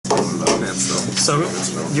So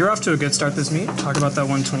you're off to a good start this meet. Talk about that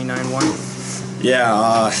 129.1. Yeah,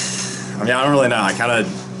 I mean, I don't really know.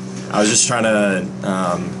 I was just trying to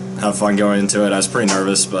have fun going into it. I was pretty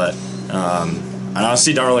nervous, but I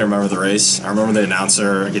honestly don't really remember the race. I remember the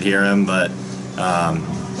announcer, I could hear him, but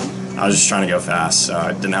I was just trying to go fast, so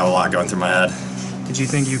I didn't have a lot going through my head. Did you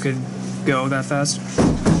think you could go that fast?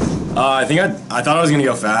 I thought I was going to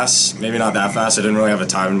go fast. Maybe not that fast. I didn't really have a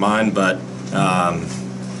time in mind, but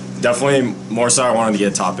definitely more so I wanted to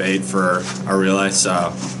get top 8 for our relay,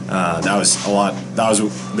 so that was a lot. That was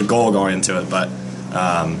the goal going into it, but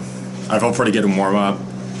I felt pretty good in warm-up,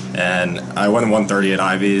 and I went 130 at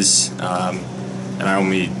Ivies, and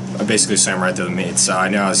I basically swam right through the meet, so I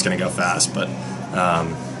knew I was going to go fast, but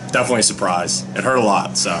definitely a surprise. It hurt a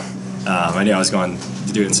lot, so I knew I was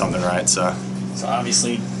doing something right. So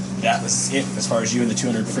obviously that was it as far as you and the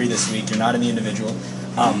 200 free this week. You're not in the individual.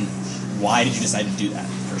 Why did you decide to do that,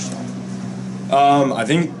 first of all? I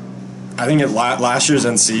think at last year's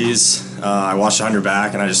NCs, I watched 100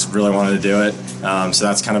 back, and I just really wanted to do it. So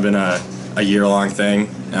that's kind of been a year-long thing,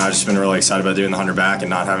 and I've just been really excited about doing the 100 back and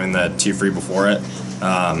not having the 2 free before it,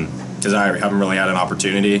 because I haven't really had an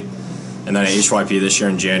opportunity. And then at HYP this year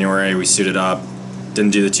in January, we suited up,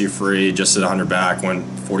 didn't do the 2 free, just did 100 back, went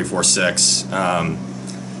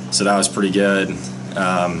 44.6. So that was pretty good.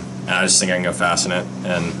 And I just think I can go fast in it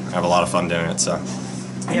and have a lot of fun doing it. So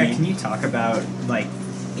yeah, can you talk about like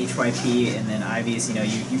HYP and then Ivies? You know,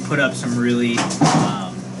 you put up some really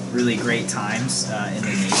great times in the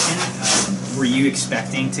nation. Were you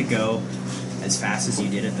expecting to go as fast as you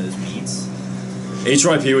did at those meets?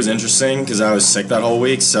 HYP was interesting because I was sick that whole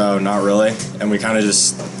week, so not really. And we kind of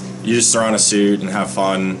you just throw on a suit and have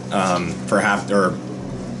fun for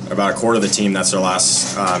about a quarter of the team. That's their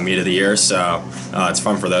last meet of the year, so it's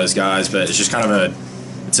fun for those guys. But it's just kind of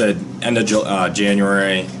it's a end of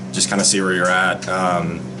January, just kind of see where you're at.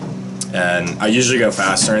 And I usually go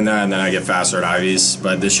fast during that, and then I get faster at Ivies.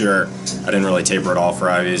 But this year, I didn't really taper at all for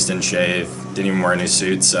Ivies, didn't shave, didn't even wear a new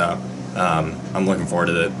suit. So I'm looking forward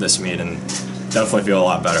to this meet and definitely feel a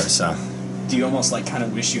lot better. So. Do you almost kind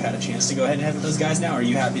of wish you had a chance to go ahead and have those guys now? Or are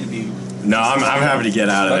you happy to be? No, I'm happy to get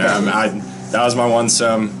out of there. That was my one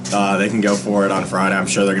sim. They can go for it on Friday. I'm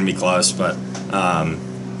sure they're going to be close, but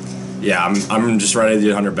yeah, I'm just ready to do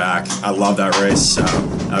 100 back. I love that race.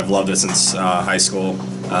 I've loved it since high school.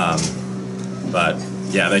 But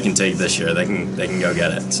yeah, they can take it this year. They can go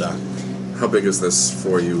get it. So, how big is this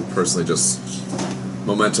for you personally? Just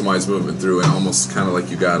momentum-wise moving through, and almost kind of like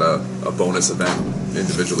you got a bonus event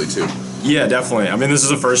individually too. Yeah, definitely. I mean, this is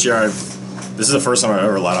the first time I've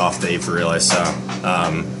ever let off the 8 for relay, so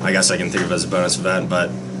I guess I can think of it as a bonus event,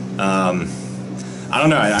 but I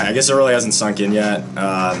don't know. I guess it really hasn't sunk in yet.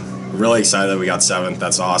 Really excited that we got 7th.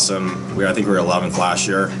 That's awesome. I think we were 11th last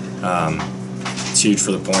year. It's huge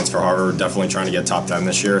for the points for Harvard. We're definitely trying to get top 10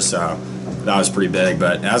 this year, so that was pretty big,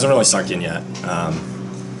 but it hasn't really sunk in yet.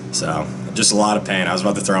 So just a lot of pain. I was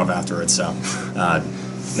about to throw up afterwards, so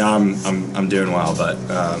now I'm doing well, but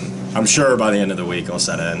I'm sure by the end of the week I'll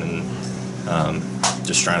set in and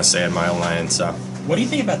just trying to stay in my own lane. So, what do you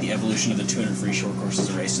think about the evolution of the 200 free short course as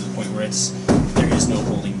a race to the point where there is no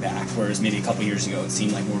holding back, whereas maybe a couple years ago it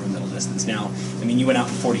seemed like more of a middle distance? Now, I mean, you went out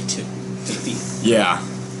in 42 to the feet. Yeah,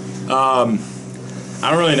 I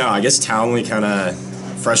don't really know. I guess Townley kind of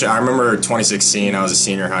fresh. I remember 2016. I was a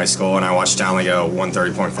senior in high school, and I watched Townley go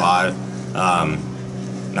 130.5.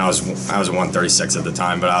 And I was 136 at the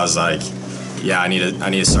time, but I was like, yeah, I need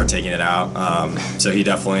to start taking it out. So he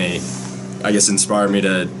definitely, I guess, inspired me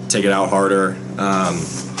to take it out harder.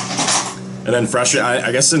 And then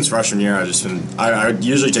I guess since freshman year, I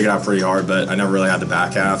usually take it out pretty hard, but I never really had the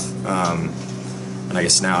back half. And I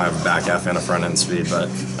guess now I have a back half and a front end speed, but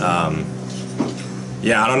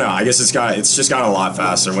yeah, I don't know. I guess it's just got a lot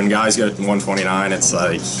faster. When guys go 129, it's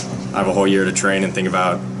like I have a whole year to train and think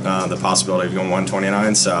about the possibility of going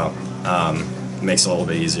 129, so it makes it a little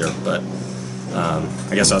bit easier. But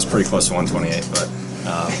I guess I was pretty close to 128, but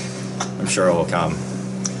I'm sure it will come.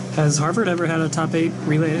 Has Harvard ever had a top 8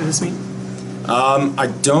 relay at this meet? I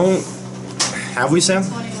don't. Have we, Sam?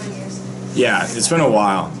 21 years. Yeah, it's been a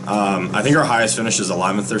while. I think our highest finish is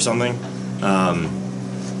 11th or something.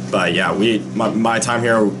 But yeah, my time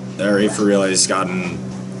here, our 8 for relays gotten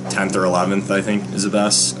 10th or 11th, I think, is the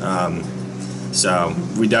best. So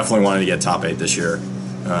we definitely wanted to get top 8 this year.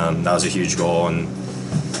 That was a huge goal, and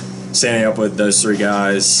standing up with those 3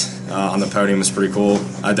 guys on the podium was pretty cool.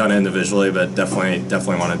 I've done it individually, but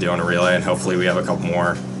definitely want to do it on a relay, and hopefully we have a couple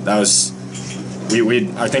more. That was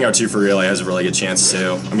I think our 2 for relay has a really good chance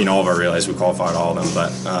too. I mean, all of our relays, we qualified all of them,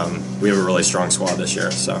 but we have a really strong squad this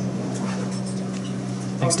year. So.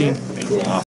 Thanks, Dean. Thank you.